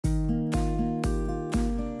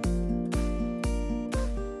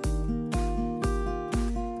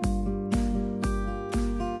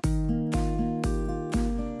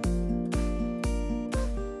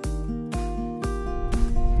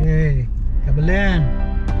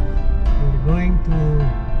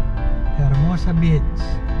Hermosa Beach,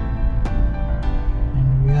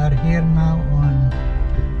 and we are here now on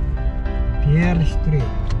Pier Street.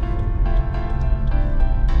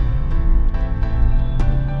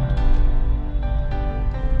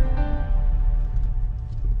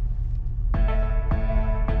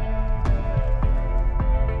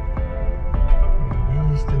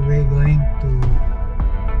 This is the way going to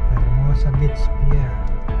Hermosa Beach Pier.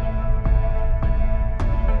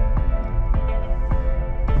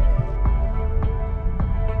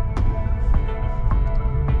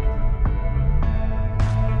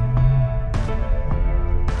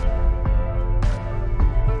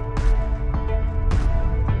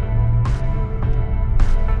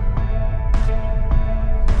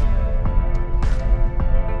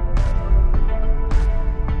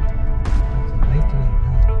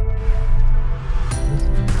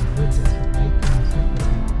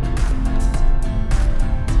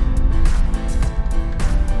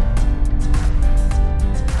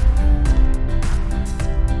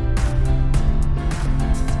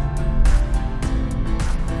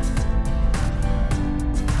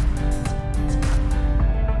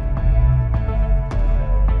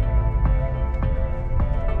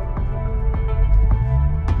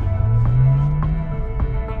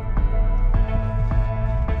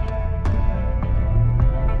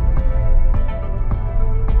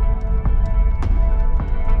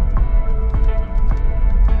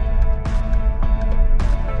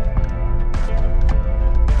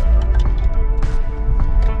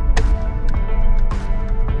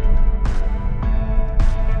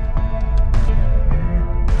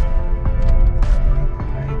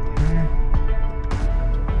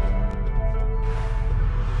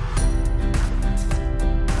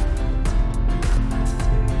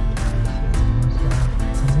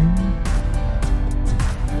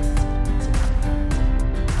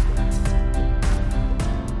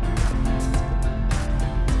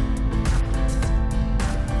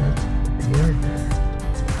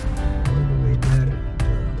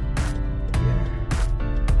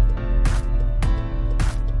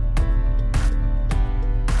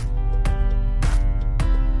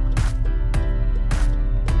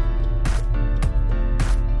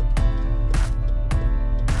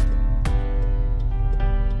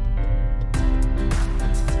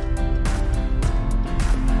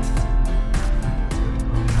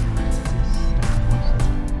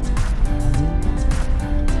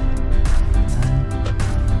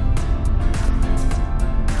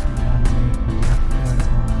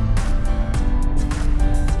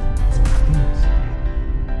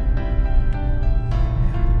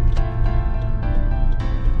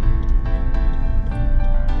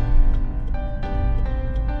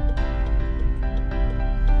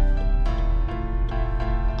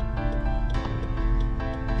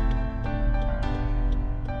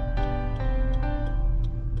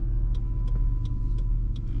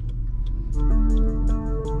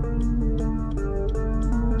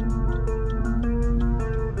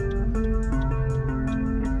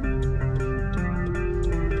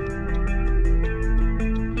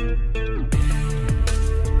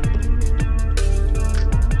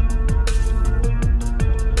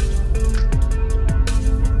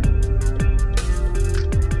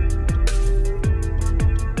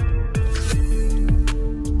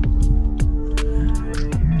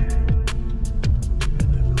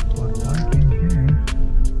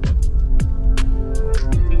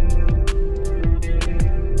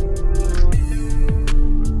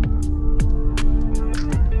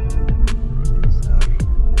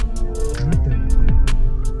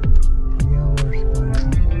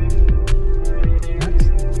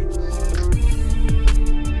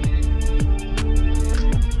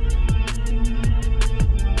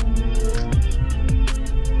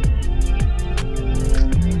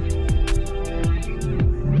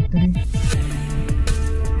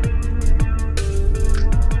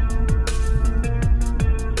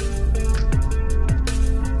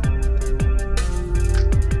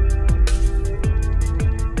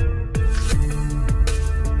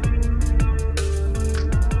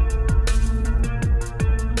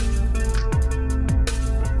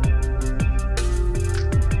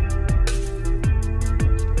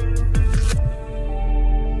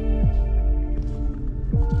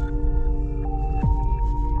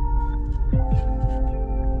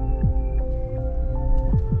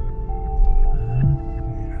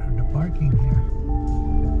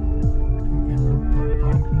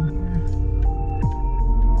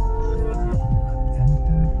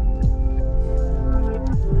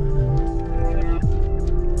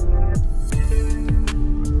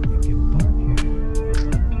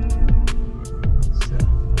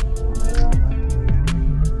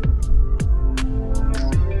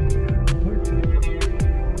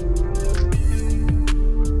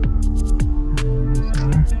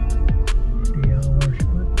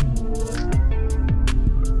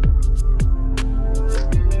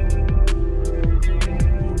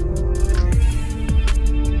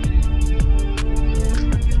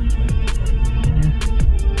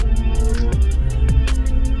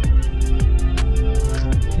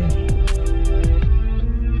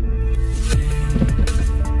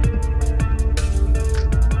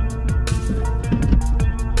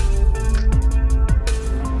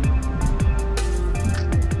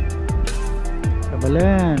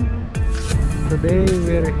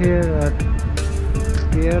 here at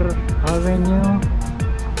Pier Avenue,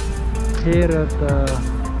 here at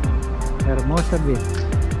Hermosa Beach.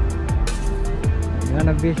 I'm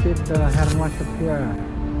gonna visit Hermosa Pier,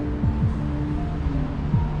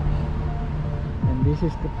 and this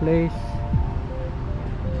is the place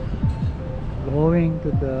going to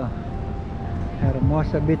the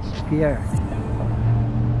Hermosa Beach Pier.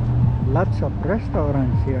 Lots of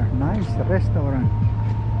restaurants here, nice restaurants.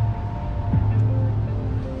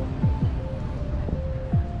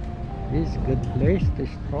 This is a good place to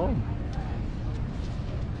stroll.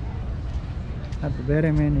 Not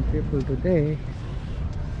very many people today.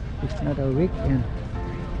 It's not a weekend.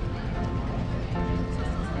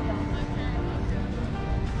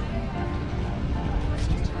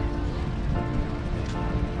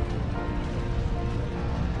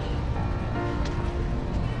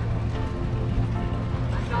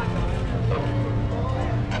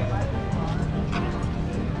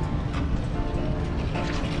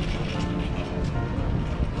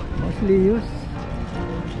 Mostly use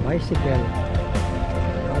bicycle.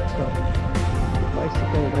 Lots of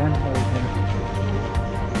bicycle rental here.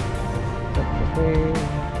 Cafe.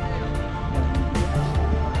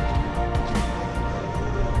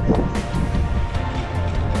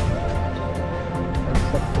 That's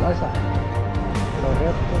the plaza.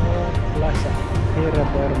 Loreto Plaza. Here at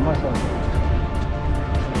Hermosa.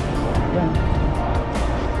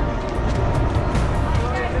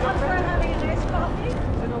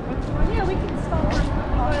 Yeah, we can start on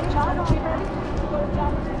John. Are we ready? Go to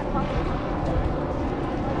John at 10 o'clock.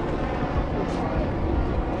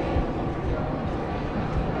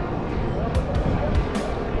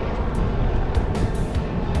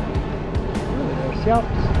 There's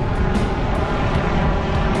shops.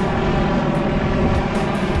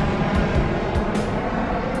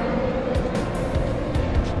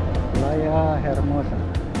 Playa Hermosa.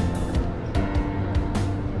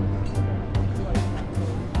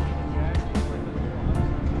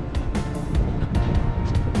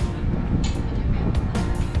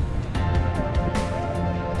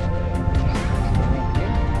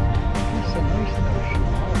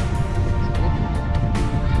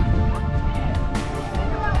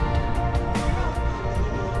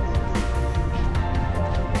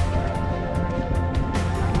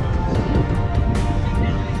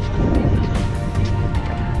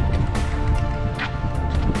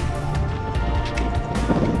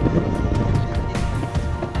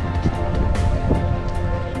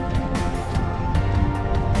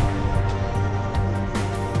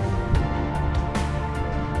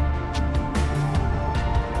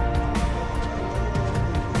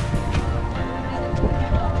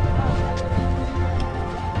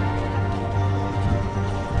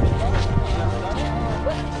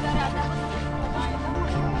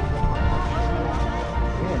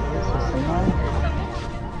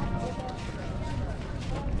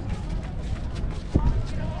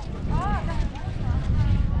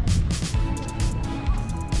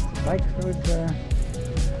 Bike roads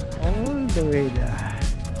all the way there.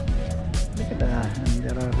 Look at that, and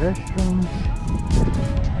there are restrooms.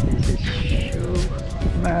 This is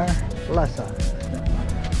Schumer Plaza.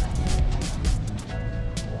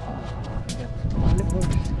 Wow,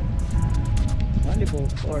 that's volleyball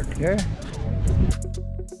court here.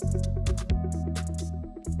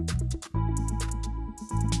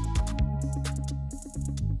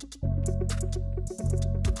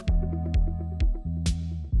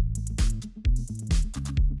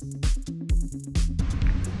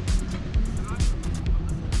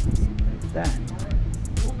 That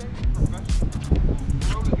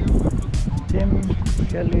Tim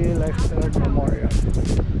Kelly Lifeguard Memorial.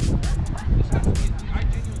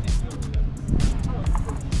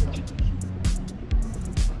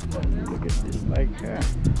 Look at this bike here.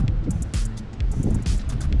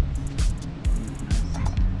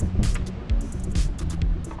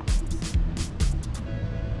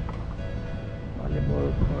 Volleyball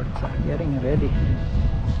courts are getting ready.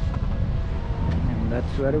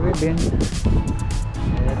 That's where we've been.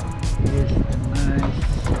 That is a nice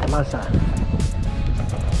plaza.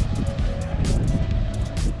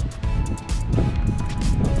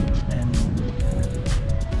 And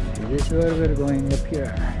this is where we're going up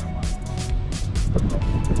here.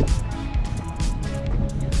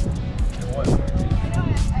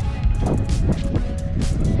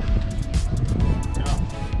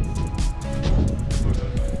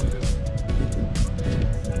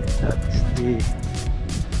 That's the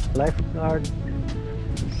lifeguard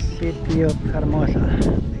city of Hermosa.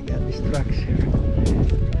 They got this trucks here.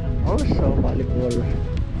 And also volleyball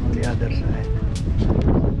on the other side.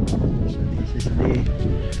 So this is the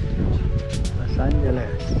Los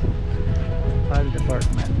Angeles Fire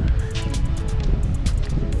Department.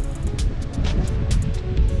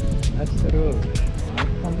 That's the rule.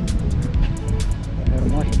 Welcome to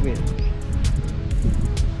Hermosa Beach.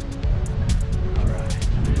 Alright.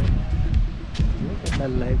 Look at the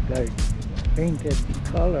lifeguard painted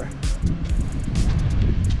color.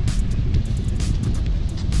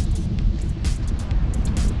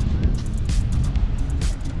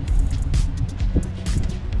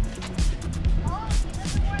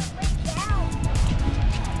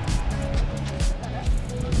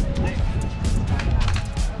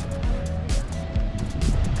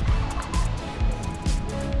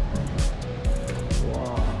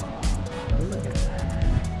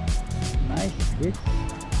 Beach.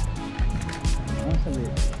 Hermosa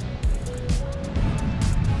Beach.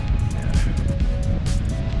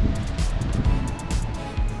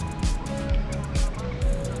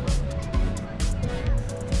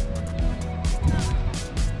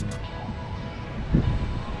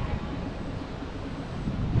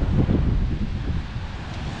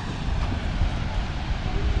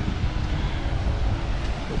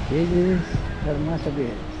 So this is Hermosa Beach,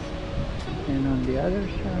 and on the other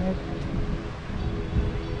side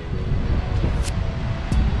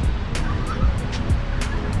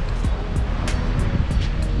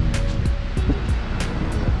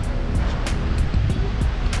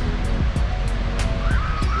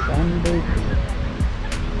Sunday.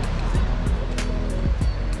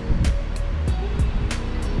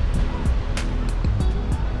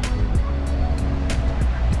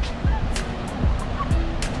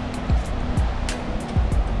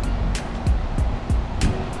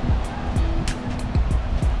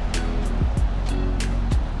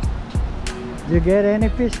 Did you get any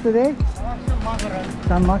fish today? Some mackerel.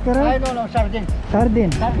 Some mackerel? No, sardine.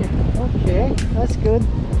 Sardine? Sardine. Okay, that's good.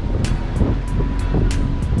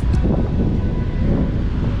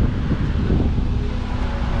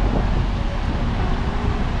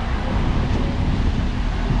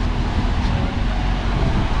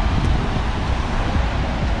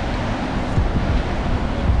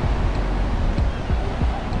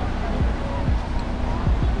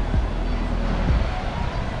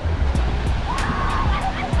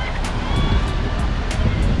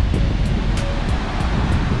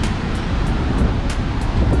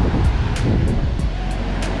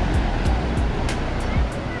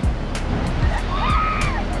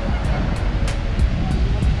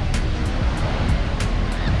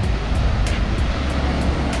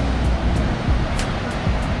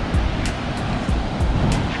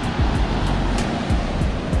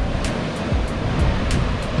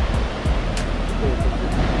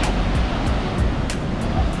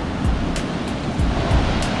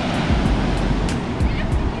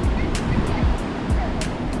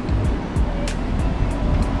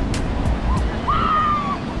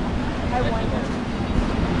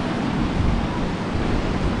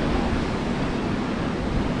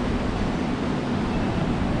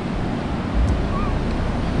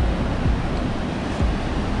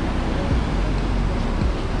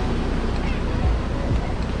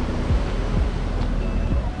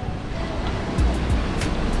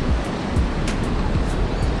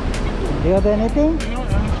 Do you have anything?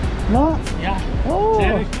 No? Yeah. Oh,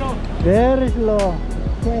 Very slow. very slow.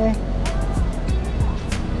 Okay.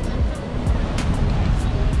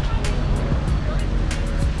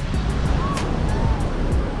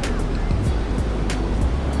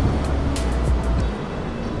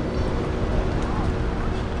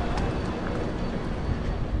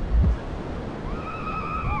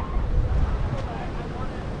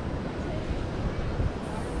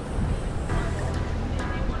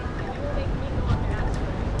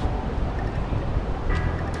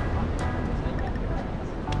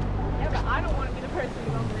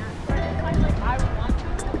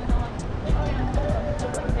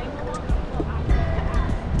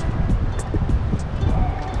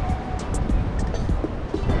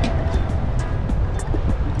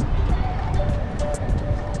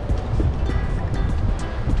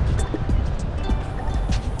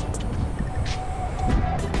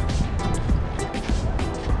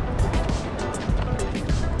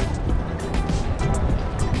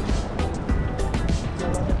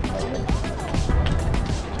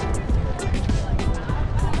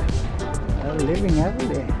 Living every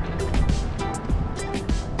day.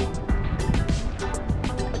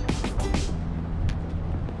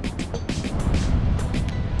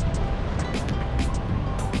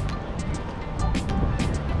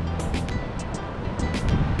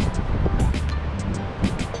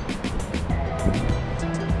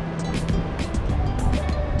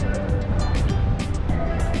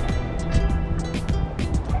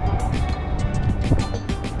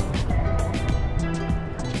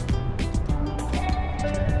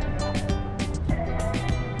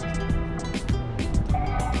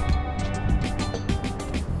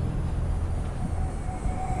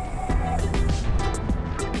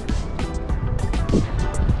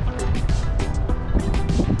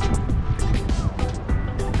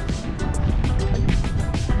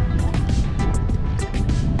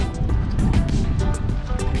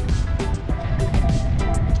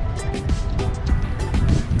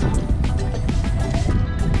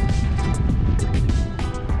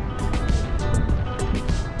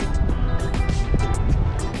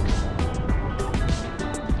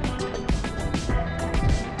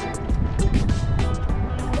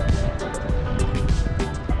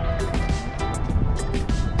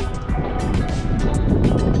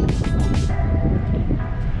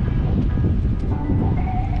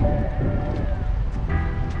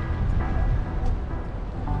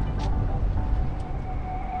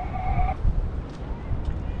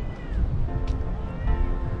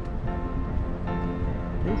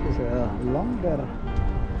 longer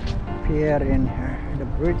pier in here. The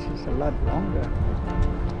bridge is a lot longer.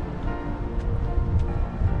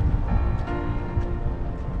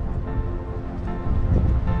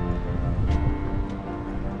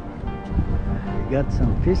 We got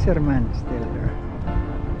some fishermen still there.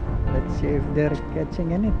 Let's see if they're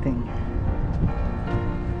catching anything.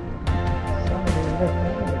 Somebody left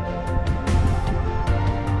early.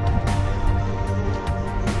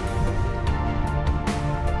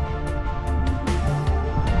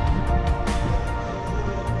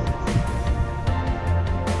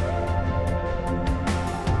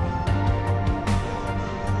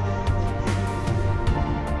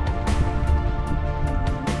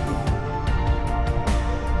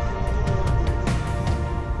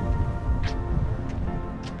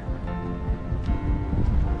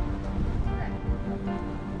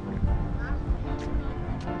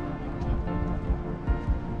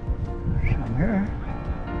 Here.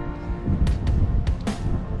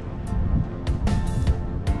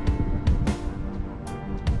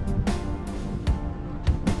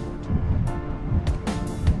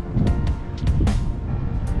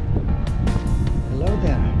 Hello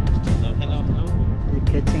there. Hello, hello, hello. You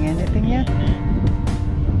catching anything yet?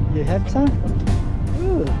 You have some?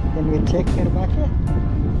 Ooh, can we check your bucket?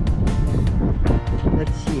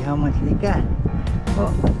 Let's see how much they got.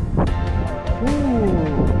 Oh. Ooh,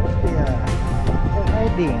 yeah. They're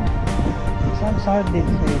hiding. Some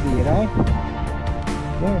sardines maybe, right?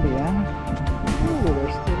 There they are. Ooh,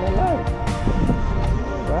 they're still alive.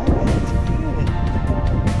 Alright, that's good.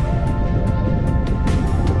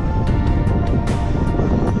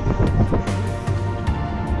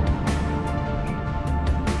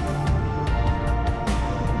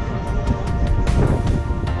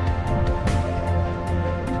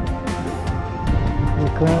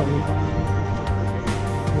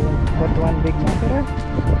 Put one big mackerel.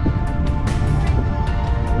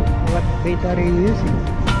 What bait are you using?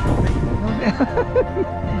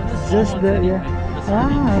 Just the, yeah.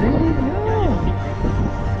 Ah, really? No.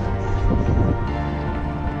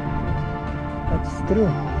 That's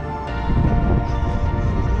true.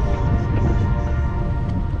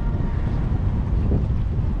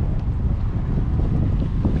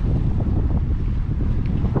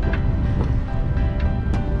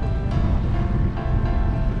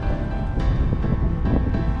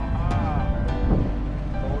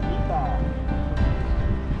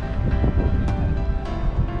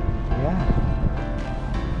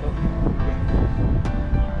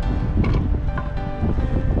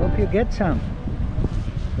 You get some.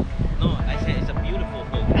 No, I said it's a beautiful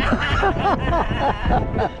boat.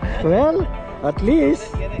 Well, at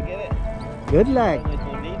least. Get it. Good luck. With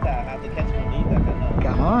bonita, I have to catch bonita.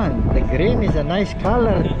 Come on, the green is a nice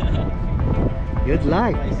color. Good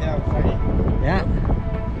luck. I say I'm sorry. Yeah.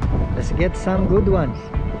 Let's get some good ones.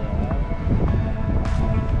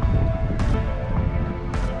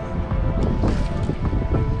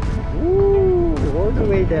 Ooh, all the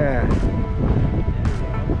way there.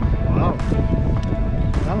 Wow.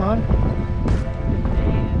 Come on.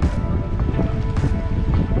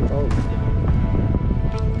 Oh.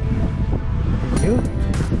 You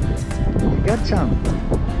got some.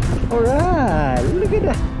 Alright, look at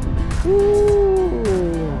that.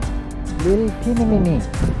 Ooh. Little teeny mini.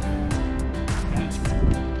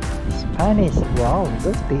 Spanish. Wow,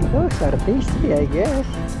 those are tasty, I guess.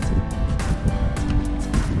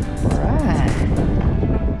 Alright.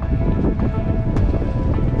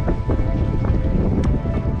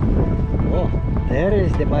 There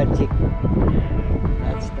is the magic.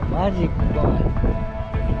 That's the magic ball.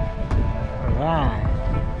 Alright.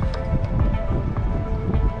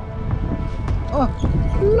 Oh,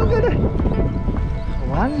 look at it.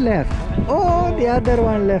 One left. Oh, the other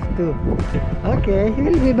one left too. Okay,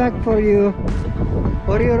 he'll be back for you.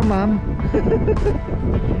 For your mom.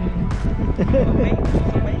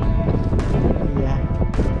 Yeah.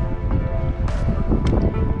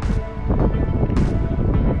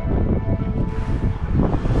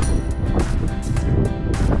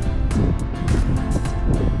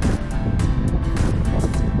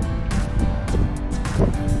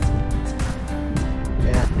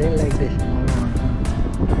 They like this small one.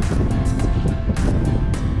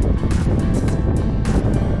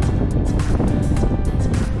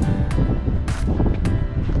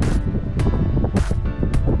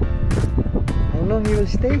 How long you will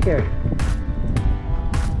stay here?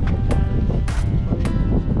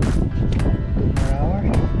 2 more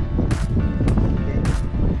hours? Okay.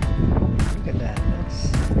 Look at that. That's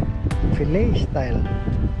fillet style.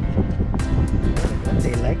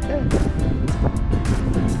 They like that.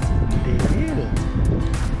 They will.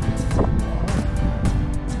 Wow.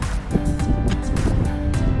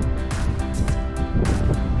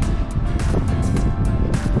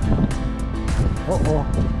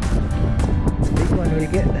 when we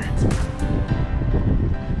get there.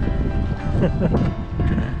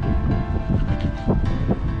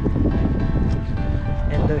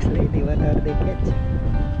 And those lady, what are they catching?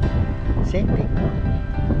 Same thing, no?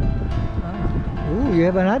 Ah. Ooh, you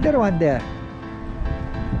have another one there.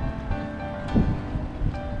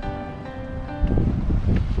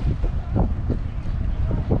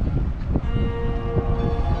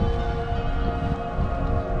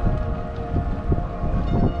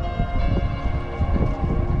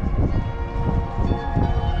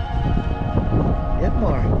 Get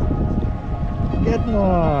more. Get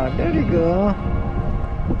more. There you go.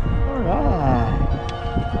 Alright.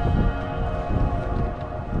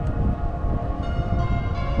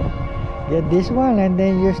 Get this one and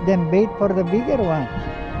then use them bait for the bigger one.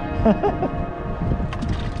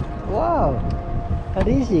 Wow. That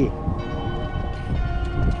easy.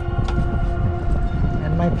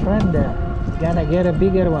 And my friend is gonna get a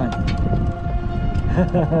bigger one.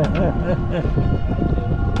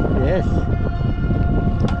 Yes.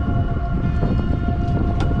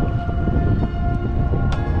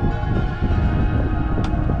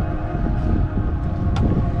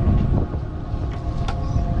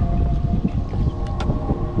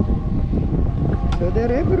 So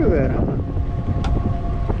they're everywhere, huh?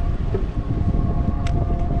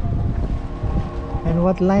 And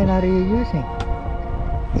what line are you using?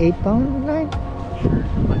 8-pound line?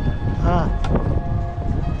 Ah.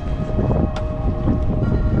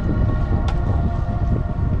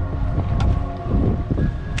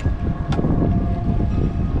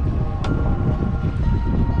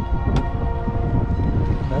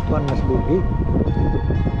 That one must be big.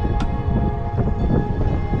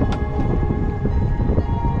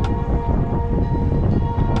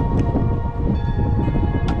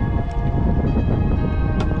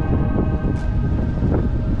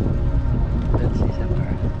 Let's see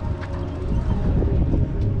somewhere.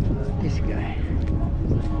 This guy.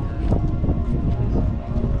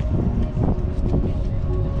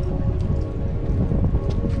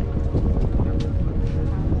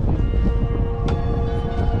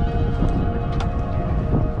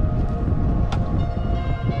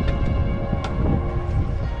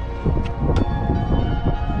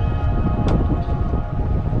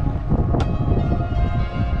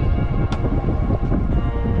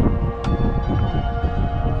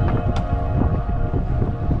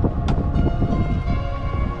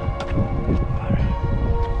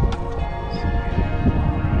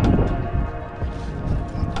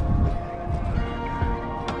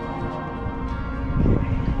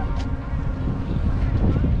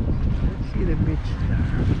 See the beach there.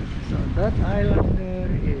 So that island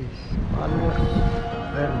there is Palos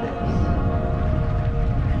Verdes.